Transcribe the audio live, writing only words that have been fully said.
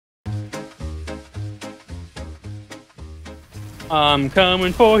I'm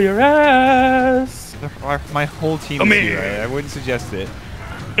coming for your ass. My whole team is here. I wouldn't suggest it.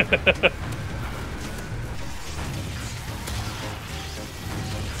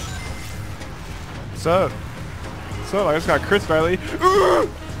 What's up? What's up? I just got crits, Riley.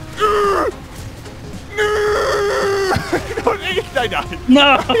 I died.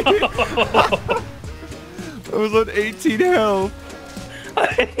 No. I was on 18 health. I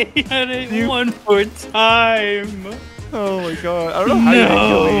had it one more time. Oh my god. I don't know how you didn't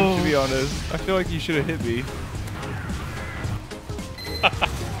kill me, to be honest. I feel like you should have hit me.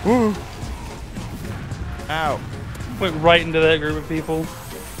 Woo. Ow. Went right into that group of people.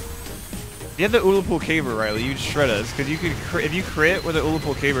 If you had the Ullapool Caver, Riley, you'd shred us. Because you could if you crit with the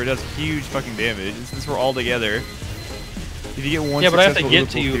Ullapool Caver, it does huge fucking damage. And since we're all together, if you get one, yeah, but I have to get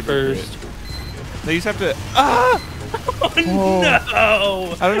to you first. Crit, no, you just have to. Ah! Oh,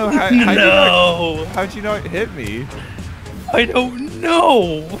 no! I don't know how. No! How'd you not hit me? I don't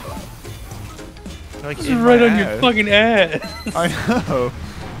know. Like this is right on your fucking ass. I know.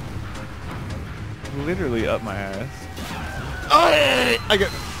 Literally up my ass. Oh, I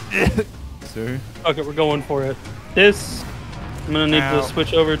got. Sir. Okay, we're going for it. This, I'm gonna need to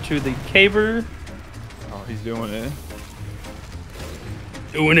switch over to the caver. Oh, he's doing it.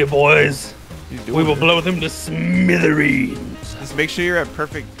 Doing it, boys. We will blow them to smithereens. Just make sure you're at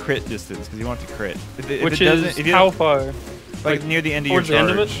perfect crit distance because you want to crit. Which is how far? Like near the end of your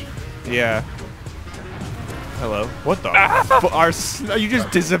charge. Towards the end of it? Yeah. Hello. What the? You just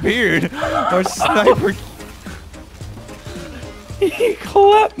disappeared. Our sniper. He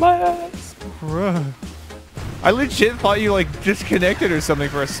clapped my ass. Bruh. I legit thought you like disconnected or something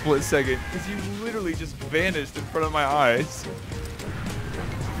for a split second because you literally just vanished in front of my eyes.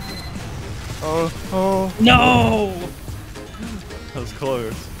 Oh. No! That was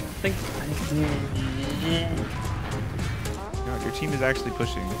close. I think. No, your team is actually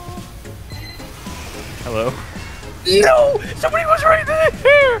pushing. Hello? No! Somebody was right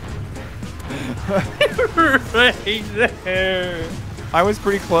there! Right there! I was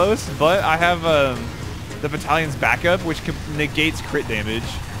pretty close, but I have the battalion's backup, which negates crit damage.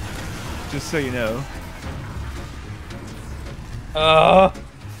 Just so you know. Got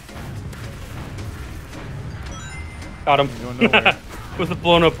him. With the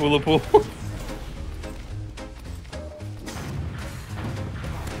blown up Ullapool.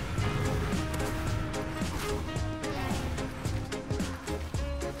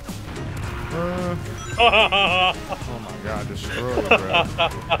 Oh my god, destroy, bro.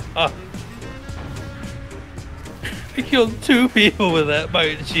 I killed 2 people with that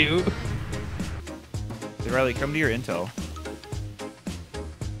bite shoot. Hey, Riley, come to your intel.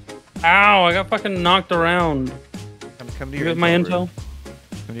 Ow, I got fucking knocked around. Come to your intel my room. intel?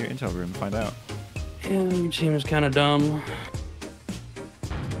 Come to your intel room and find out. Yeah, your team is kind of dumb.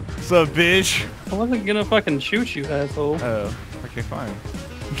 What's up, bitch? I wasn't gonna fucking shoot you, asshole. Oh, okay, fine.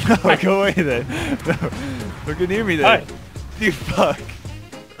 No, go away then. No, don't get near me then. Hi. You fuck.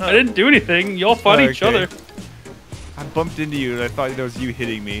 I didn't do anything. Y'all fought each other. I bumped into you and I thought it was you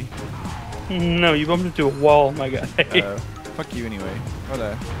hitting me. No, you bumped into a wall, my guy. Fuck you anyway.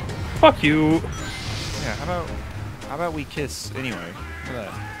 What Fuck you. Yeah, how about we kiss anyway? How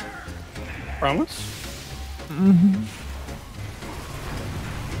about that? Promise? Mm-hmm.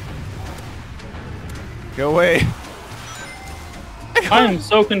 Go away. I am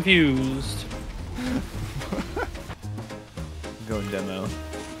so confused. Go in demo.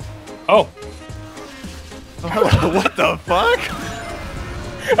 Oh. Oh, what the fuck?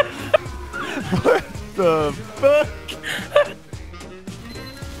 What the fuck?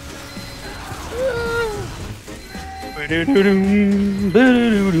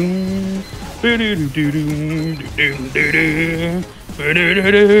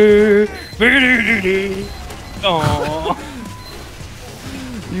 Aww.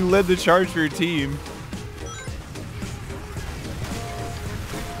 You led the charge for your team.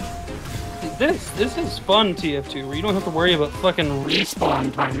 This is fun, TF2, where you don't have to worry about fucking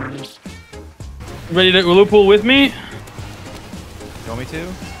respawn timers. Ready to Ullapool with me? You want me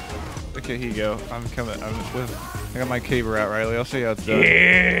to? Okay, here you go. I'm coming. I got my caber out, Riley. I'll show you how it's done.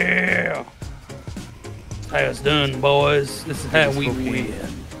 Yeah! That's how it's done, boys. This is how we win.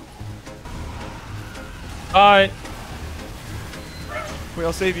 Alright. Wait,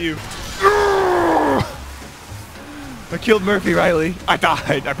 I'll save you. I killed Murphy, Riley. I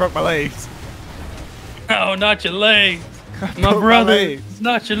died. I broke my legs. Oh, not your legs. My brother.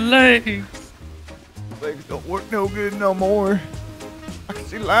 Not your legs. Legs don't work no good no more. I can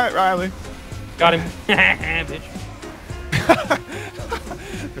see light, Riley. Got him. Bitch.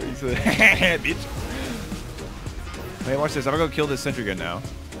 He said, bitch. Hey, watch this. I'm gonna go kill this sentry gun now.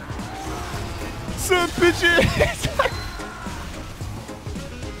 Son bitches!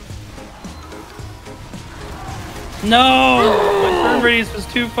 No! My turn radius was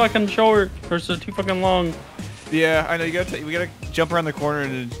too fucking short. Or so too fucking long. Yeah, I know. We gotta jump around the corner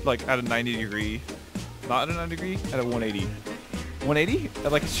and like at a 90 degree. Not at a 90 degree, at a 180. 180?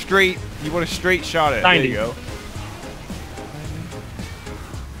 At like a straight, you want a straight shot at. 90. There you go.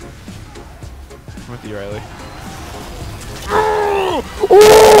 I'm with you, Riley.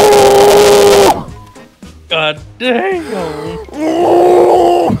 God damn.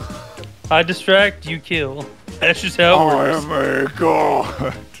 I distract, you kill. That's just how it works. Oh my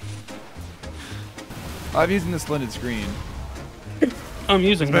god. I'm using the splendid screen. I'm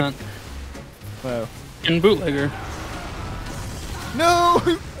using that. Wow. In bootlegger. No!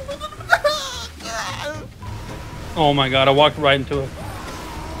 Oh my god, I walked right into a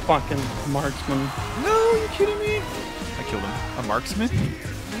fucking marksman. No, you kidding me? I killed him. A marksman?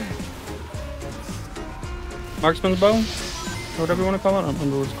 Marksman's bow? Or whatever you want to call it? I don't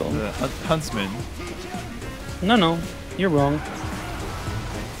remember what it's called. A huntsman. No, you're wrong.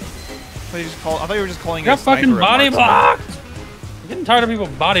 I thought you were just calling I a got fucking sniper a body marksman. blocked! I'm getting tired of people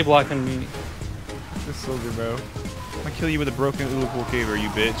body blocking me. This soldier, bro. I'm gonna kill you with a broken Ulipool caver, you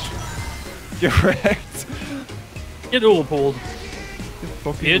bitch. Get wrecked. Get Ula pulled. Get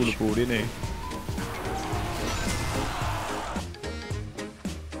fucking Bitch. Ulipool, didn't he?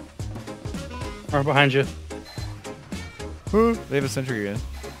 Right behind you. They have a sentry again.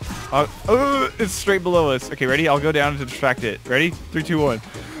 It's straight below us. Okay, ready? I'll go down to distract it. Ready? 3, 2, 1.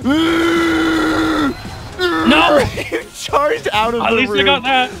 No! It charged out of At the least room. I got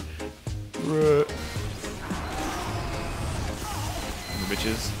that. Bruh. The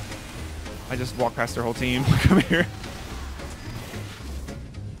bitches. I just walked past their whole team. Come here.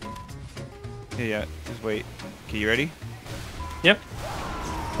 Yeah, just wait. Okay, you ready? Yep.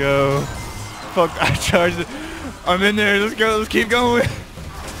 Go. Fuck, I charged it. I'm in there. Let's go. Let's keep going.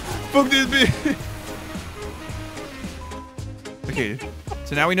 Fuck this bitch. Okay,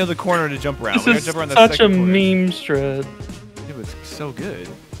 so now we know the corner to jump around. This We gotta is jump around the such a second corner. meme thread. It was so good.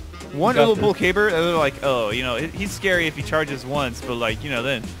 One got Ulipool this. caber, they're like, oh, you know, he's scary if he charges once, but like, you know,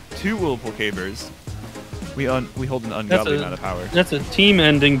 then 2 Ulipool cabers. We hold an ungodly amount of power. That's a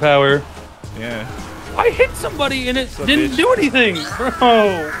team-ending power. Yeah. I hit somebody and it What's up, didn't bitch? do anything,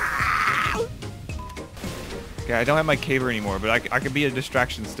 bro. Okay, I don't have my caber anymore, but I could be a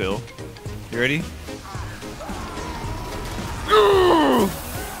distraction still. You ready? I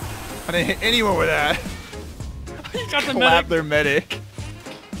didn't hit anyone with that. I Got the clapped medic. their medic.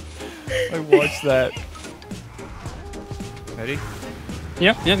 I watched that. Ready?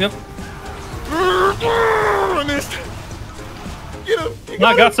 Yep. I missed. Get him. You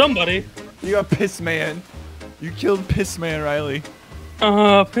Not him. got somebody. You got Piss Man. You killed Piss Man, Riley.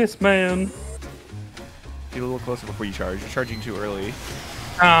 Piss man. Get a little closer before you charge. You're charging too early. These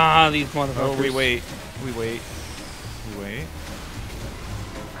motherfuckers. Oh, we wait. We wait. We wait.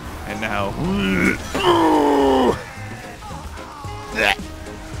 And now.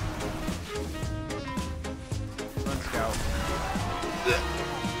 Run, Scout.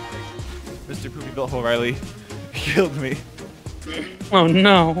 Mr. Poopy Butthole Riley killed me. Oh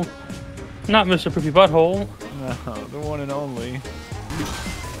no. Not Mr. Poopy Butthole. No, the one and only.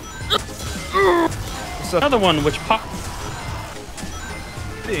 What's up, Another one which pop.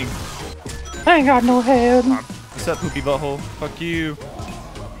 thing? I ain't got no head. What's up, Poopy Butthole? Fuck you.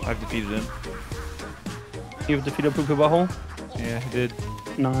 I've defeated him. You've defeated Poopy Butthole? Yeah, I did.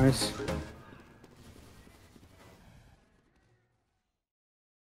 Nice.